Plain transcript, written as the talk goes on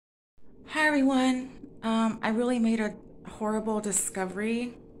Hi everyone. I really made a horrible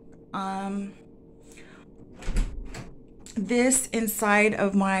discovery. Um, this inside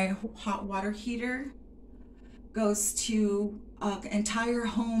of my hot water heater goes to an entire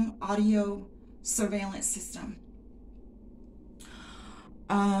home audio surveillance system.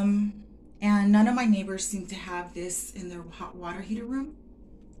 And none of my neighbors seem to have this in their hot water heater room.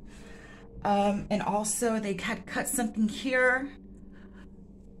 And also they had cut something here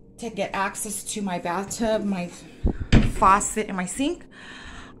to get access to my bathtub, my faucet, and my sink.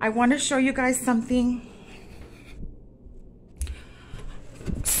 I want to show you guys something.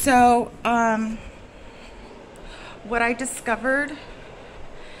 So, what I discovered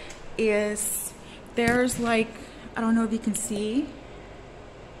is there's like, I don't know if you can see,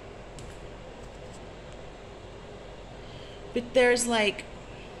 but there's like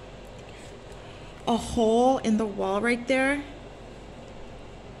a hole in the wall right there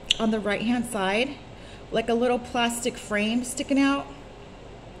on the right hand side, like a little plastic frame sticking out.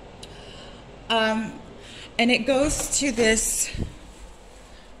 And it goes to this,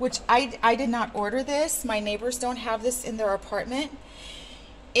 which I did not order this. My neighbors don't have this in their apartment.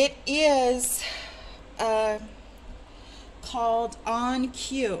 It is called On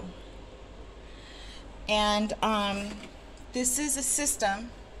Cue. And this is a system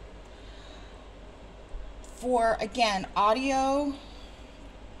for, again, audio,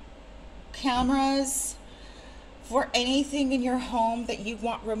 cameras, for anything in your home that you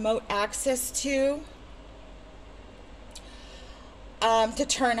want remote access to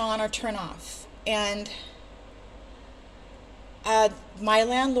turn on or turn off. And my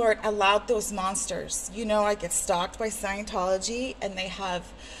landlord allowed those monsters. You know, I get stalked by Scientology, and they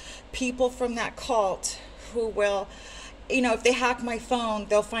have people from that cult who will, you know, if they hack my phone,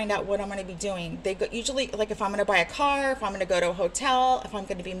 they'll find out what I'm going to be doing. They go, usually, like if I'm going to buy a car, if I'm going to go to a hotel, if I'm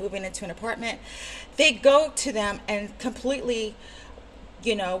going to be moving into an apartment, they go to them and completely,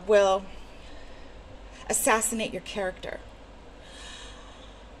 you know, will assassinate your character.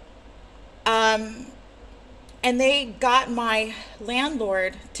 And they got my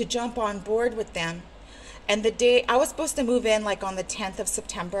landlord to jump on board with them. And the day I was supposed to move in, like on the 10th of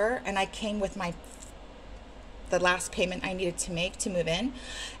September, and I came with the last payment I needed to make to move in.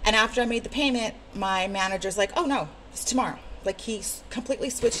 And after I made the payment, my manager's like, oh no, it's tomorrow. Like, he completely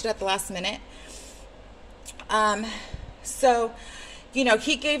switched it at the last minute. So, you know,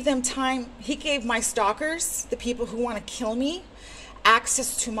 he gave them time. He gave my stalkers, the people who want to kill me,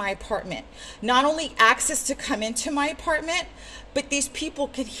 access to my apartment. Not only access to come into my apartment, but these people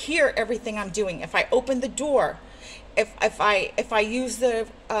could hear everything I'm doing. If I open the door, if I use the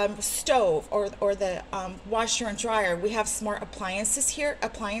stove or the washer and dryer, we have smart appliances here.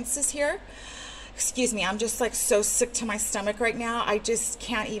 Excuse me, I'm just like so sick to my stomach right now. I just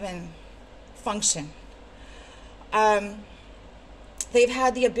can't even function. They've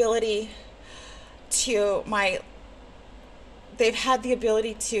had the ability to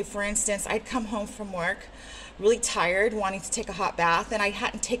for instance, I'd come home from work really tired, wanting to take a hot bath, and I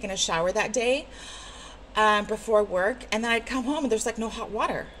hadn't taken a shower that day before work, and then I'd come home and there's like no hot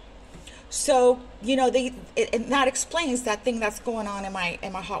water. So, you know, and that explains that thing that's going on in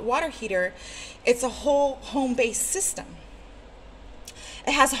my hot water heater. It's a whole home-based system.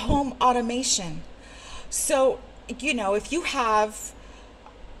 It has home automation. So, you know, if you have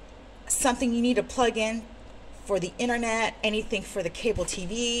something you need to plug in for the internet, anything for the cable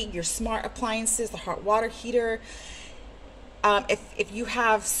TV, your smart appliances, the hot water heater, if you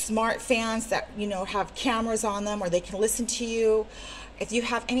have smart fans that, you know, have cameras on them or they can listen to you, if you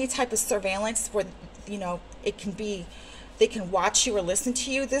have any type of surveillance where, you know, it can be, they can watch you or listen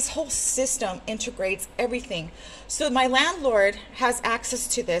to you, this whole system integrates everything. So my landlord has access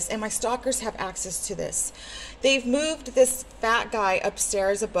to this, and my stalkers have access to this. They've moved this fat guy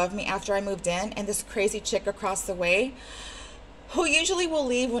upstairs above me after I moved in, and this crazy chick across the way, who usually will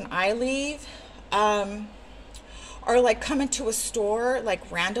leave when I leave, or like come into a store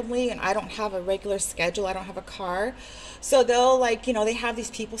like randomly, and I don't have a regular schedule, I don't have a car. So they'll, like, you know, they have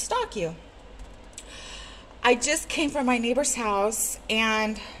these people stalk you. I just came from my neighbor's house,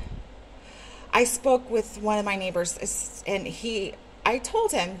 and I spoke with one of my neighbors, and I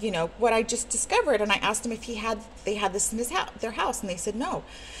told him, you know, what I just discovered, and I asked him if they had this in their house, and they said no.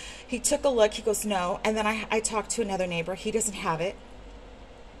 He took a look, he goes no, and then I talked to another neighbor, he doesn't have it.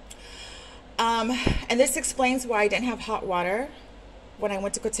 And this explains why I didn't have hot water when I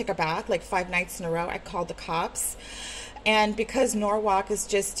went to go take a bath, like 5 nights in a row. I called the cops, and because Norwalk is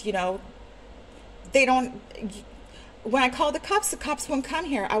just, you know, they don't, when I called the cops wouldn't come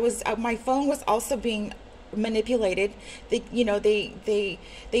here. My phone was also being manipulated. They, you know, they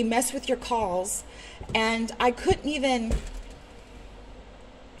mess with your calls, and I couldn't even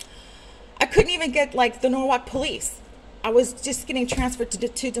get like the Norwalk police. I was just getting transferred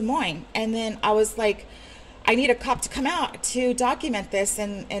to Des Moines, and then I was like, I need a cop to come out to document this,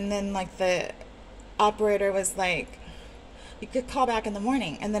 and then like the operator was like, you could call back in the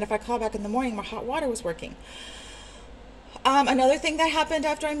morning. And then if I call back in the morning, my hot water was working. Another thing that happened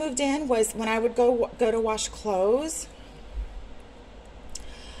after I moved in was when I would go to wash clothes,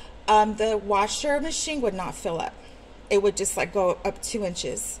 the washer machine would not fill up. It would just like go up 2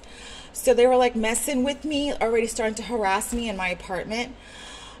 inches. So they were like messing with me, already starting to harass me in my apartment.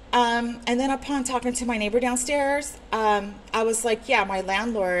 And then upon talking to my neighbor downstairs, I was like, yeah, our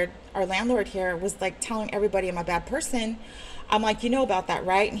landlord here was like telling everybody I'm a bad person. I'm like, you know about that,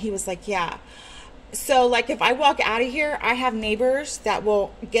 right? And he was like, yeah. So like if I walk out of here, I have neighbors that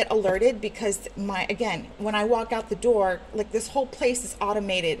will get alerted because when I walk out the door, like this whole place is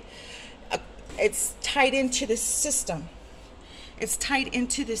automated. It's tied into this system.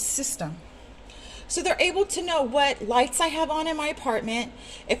 So they're able to know what lights I have on in my apartment,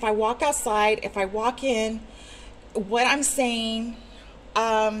 if I walk outside, if I walk in, what I'm saying.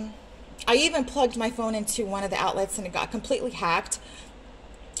 I even plugged my phone into one of the outlets and it got completely hacked.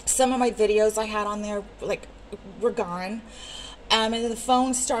 Some of my videos I had on there like were gone. And then the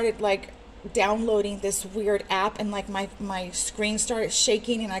phone started like downloading this weird app, and like my screen started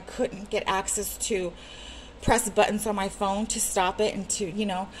shaking, and I couldn't get access to press buttons on my phone to stop it, and to, you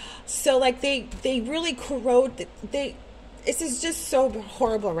know, so like they really corrode. This is just so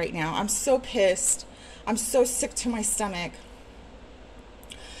horrible right now. I'm so pissed. I'm so sick to my stomach.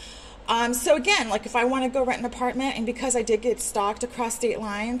 So again, like if I want to go rent an apartment, and because I did get stalked across state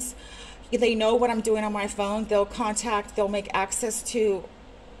lines, they know what I'm doing on my phone. They'll make access to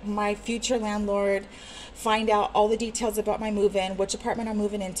my future landlord, find out all the details about my move-in, which apartment I'm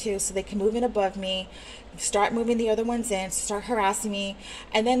moving into, so they can move in above me, start moving the other ones in, start harassing me,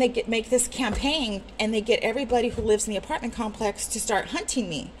 and then they make this campaign, and they get everybody who lives in the apartment complex to start hunting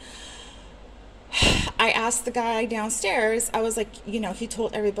me. I asked the guy downstairs, I was like, you know, he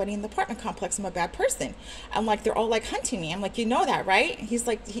told everybody in the apartment complex I'm a bad person. I'm like, they're all like hunting me. I'm like, you know that, right? He's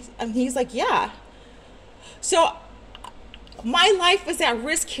like, yeah. So my life is at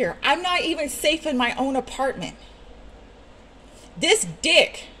risk here. I'm not even safe in my own apartment. This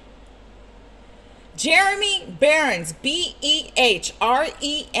dick, Jeremy Behrens, Behrens,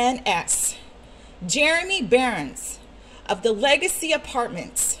 Jeremy Behrens of the Legacy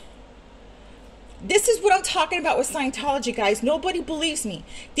Apartments. This is what I'm talking about with Scientology, guys. Nobody believes me.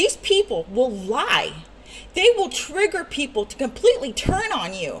 These people will lie. They will trigger people to completely turn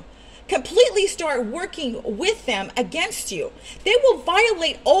on you, completely start working with them against you. They will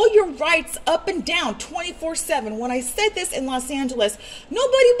violate all your rights up and down 24/7. When I said this in Los Angeles,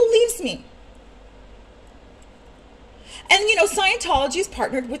 nobody believes me. And you know, Scientology is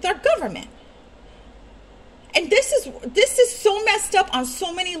partnered with our government. And this is so messed up on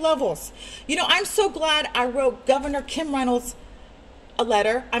so many levels. You know, I'm so glad I wrote Governor Kim Reynolds a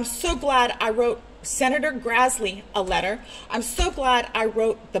letter. I'm so glad I wrote Senator Grassley a letter. I'm so glad I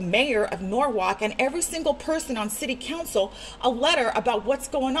wrote the mayor of Norwalk and every single person on city council a letter about what's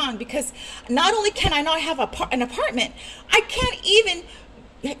going on, because not only can I not have an apartment, I can't even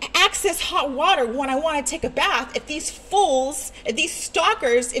access hot water when I want to take a bath if these fools, if these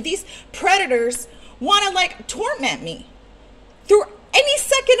stalkers, if these predators want to like torment me through any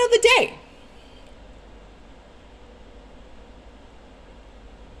second of the day.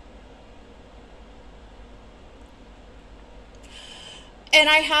 And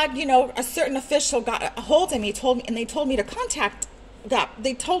I had, you know, a certain official got a hold of me, they told me to contact that.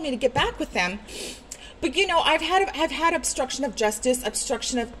 They told me to get back with them. But you know, I've had obstruction of justice,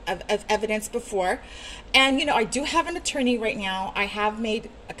 obstruction of evidence before, and you know, I do have an attorney right now. I have made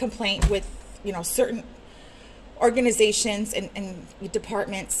a complaint with, you know, certain organizations and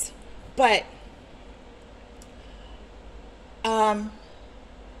departments, but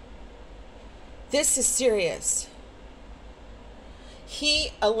this is serious.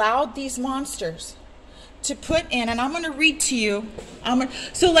 He allowed these monsters to put in, and I'm going to read to you.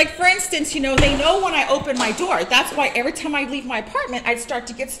 So like, for instance, you know, they know when I open my door. That's why every time I leave my apartment, I'd start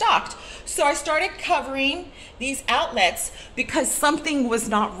to get stalked. So I started covering these outlets because something was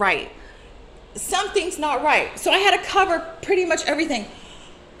not right. Something's not right. So I had to cover pretty much everything.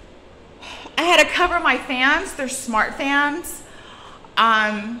 I had to cover my fans. They're smart fans.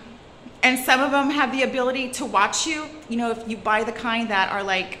 And some of them have the ability to watch you. You know, if you buy the kind that are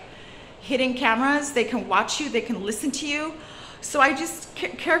like hidden cameras, they can watch you, they can listen to you. So I just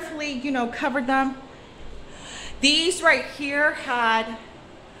carefully, you know, covered them. These right here had,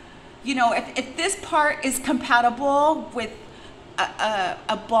 you know, if this part is compatible with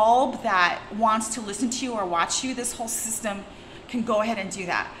a bulb that wants to listen to you or watch you, this whole system can go ahead and do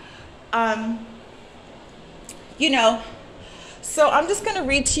that. You know, so I'm just going to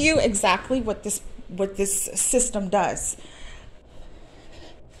read to you exactly what this system does.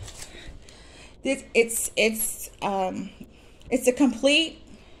 It's a complete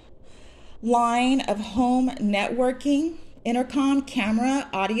line of home networking, intercom, camera,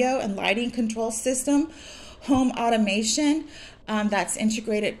 audio, and lighting control system, home automation that's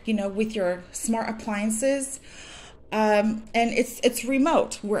integrated, you know, with your smart appliances, and it's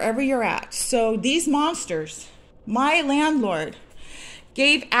remote wherever you're at. So these monsters, my landlord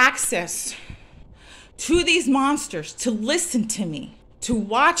gave access to these monsters to listen to me, to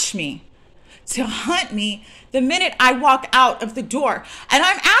watch me, to hunt me the minute I walk out of the door. And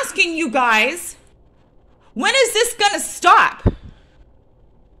I'm asking you guys, when is this gonna stop?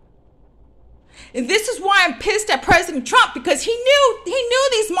 And this is why I'm pissed at President Trump, because he knew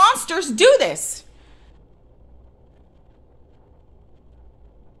these monsters do this.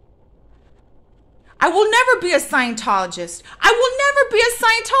 I will never be a Scientologist. I will never be a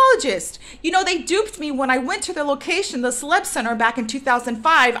Scientologist. You know, they duped me when I went to the location, the Celeb Center, back in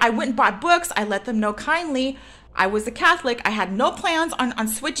 2005. I went and bought books. I let them know kindly I was a Catholic. I had no plans on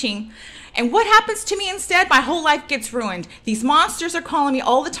switching. And what happens to me instead? My whole life gets ruined. These monsters are calling me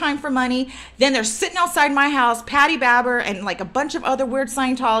all the time for money. Then they're sitting outside my house, Patty Babber and like a bunch of other weird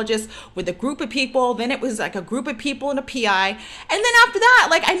Scientologists with a group of people. Then it was like a group of people and a PI. And then after that,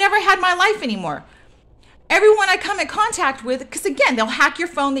 like, I never had my life anymore. Everyone I come in contact with, because again, they'll hack your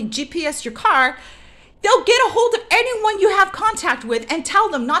phone, they GPS your car, they'll get a hold of anyone you have contact with and tell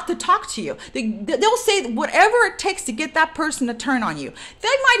them not to talk to you. They'll say whatever it takes to get that person to turn on you. They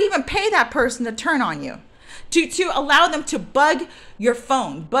might even pay that person to turn on you, to allow them to bug your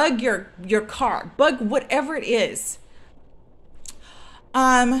phone, bug your car, bug whatever it is.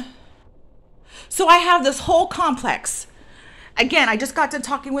 So I have this whole complex. Again, I just got done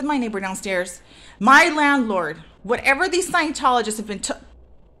talking with my neighbor downstairs. My landlord, whatever these Scientologists have been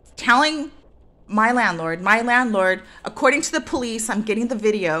telling my landlord, according to the police, I'm getting the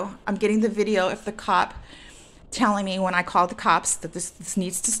video of the cop telling me when I called the cops that this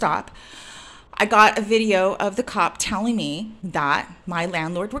needs to stop. I got a video of the cop telling me that my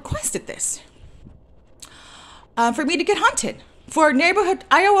landlord requested this for me to get hunted, for neighborhood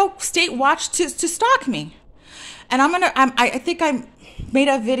Iowa State Watch to stalk me. And I think I made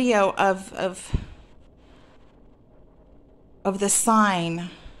a video of the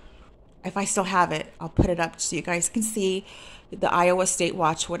sign. If I still have it, I'll put it up so you guys can see the Iowa State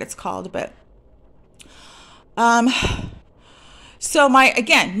Watch, what it's called. But so my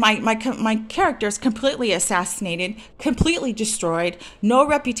character is completely assassinated, completely destroyed, no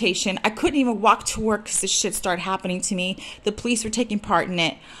reputation. I couldn't even walk to work because this shit started happening to me. The police were taking part in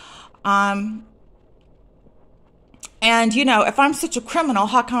it. And, you know, if I'm such a criminal,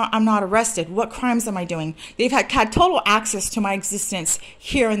 how come I'm not arrested? What crimes am I doing? They've had total access to my existence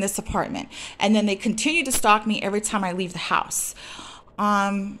here in this apartment. And then they continue to stalk me every time I leave the house.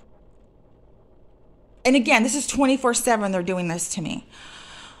 And again, this is 24/7 they're doing this to me.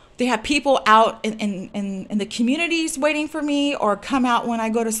 They have people out in the communities waiting for me, or come out when I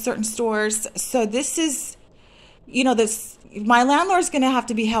go to certain stores. So this is, you know, my landlord's going to have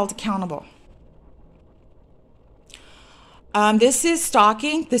to be held accountable. This is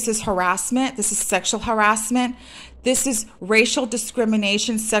stalking, this is harassment, this is sexual harassment, this is racial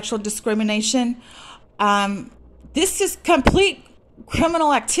discrimination, sexual discrimination. This is complete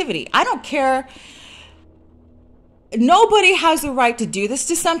criminal activity. I don't care. Nobody has the right to do this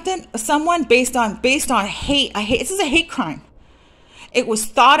to someone based on hate. This is a hate crime. It was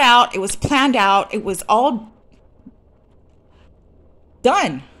thought out, it was planned out, it was all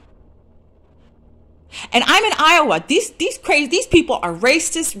done. And I'm in Iowa. These people are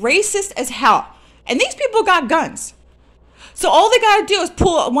racist as hell. And these people got guns. So all they got to do is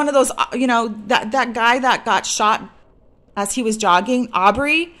pull one of those, you know, that guy that got shot as he was jogging,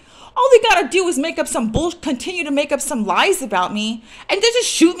 Aubrey. All they got to do is make up some bullshit, continue to make up some lies about me, and they just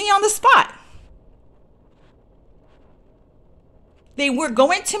shoot me on the spot. They were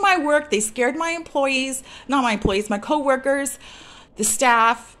going to my work. They scared my employees, not my employees, my coworkers, the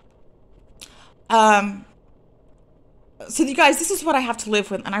staff. So you guys, this is what I have to live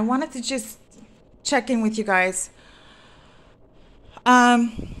with, and I wanted to just check in with you guys.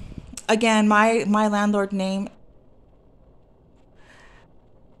 Again, my landlord name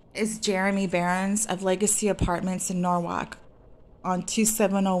is Jeremy Behrens of Legacy Apartments in Norwalk. on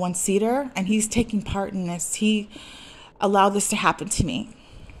 2701 Cedar, and he's taking part in this. He allowed this to happen to me.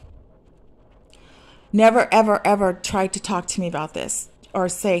 Never, ever, ever tried to talk to me about this or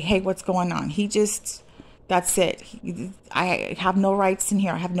say, hey, what's going on? He just, that's it. I have no rights in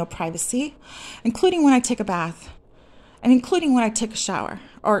here. I have no privacy, including when I take a bath and including when I take a shower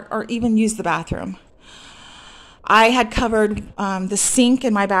or even use the bathroom. I had covered the sink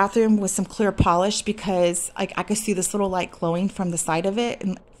in my bathroom with some clear polish because I could see this little light glowing from the side of it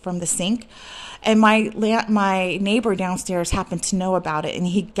and from the sink. And my neighbor downstairs happened to know about it, and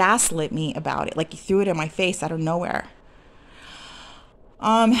he gaslit me about it. Like, he threw it in my face out of nowhere.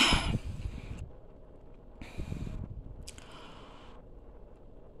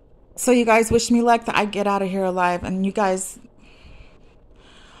 So you guys wish me luck that I get out of here alive. And you guys,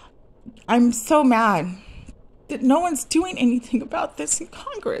 I'm so mad that no one's doing anything about this in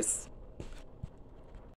Congress.